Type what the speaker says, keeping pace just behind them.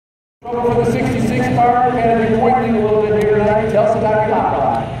For the 66 car, kind of pointing a little bit here tonight. Tell us about your hot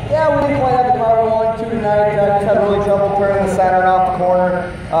rod. Yeah, we didn't quite have the car we wanted to tonight. Just had really trouble turning the center and off the corner.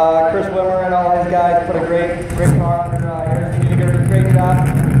 Chris Wimmer and all his guys put a great car under here. He did a great job.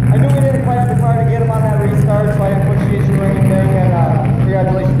 I knew we didn't quite have the car to get him on that restart, so I had to push the issue right in there. And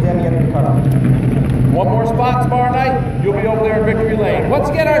congratulations to him getting the car. One more spot tomorrow night, you'll be over there in victory lane. Once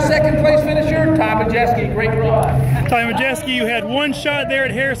again, our second place finisher, Majeski. Great run. Majeski, you had one shot there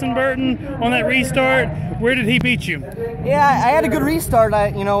at Harrison Burton on that restart. Where did he beat you? Yeah, I had a good restart.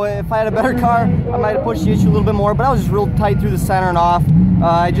 If I had a better car, I might have pushed the issue a little bit more, but I was just real tight through the center and off.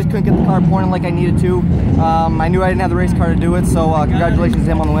 I just couldn't get the car pointed like I needed to. I knew I didn't have the race car to do it, so congratulations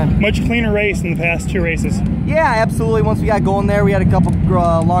to him on the win. Much cleaner race than the past two races. Yeah, absolutely. Once we got going there, we had a couple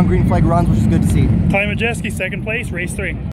long green flag runs, which is good to see. Majeski, second place, race 3.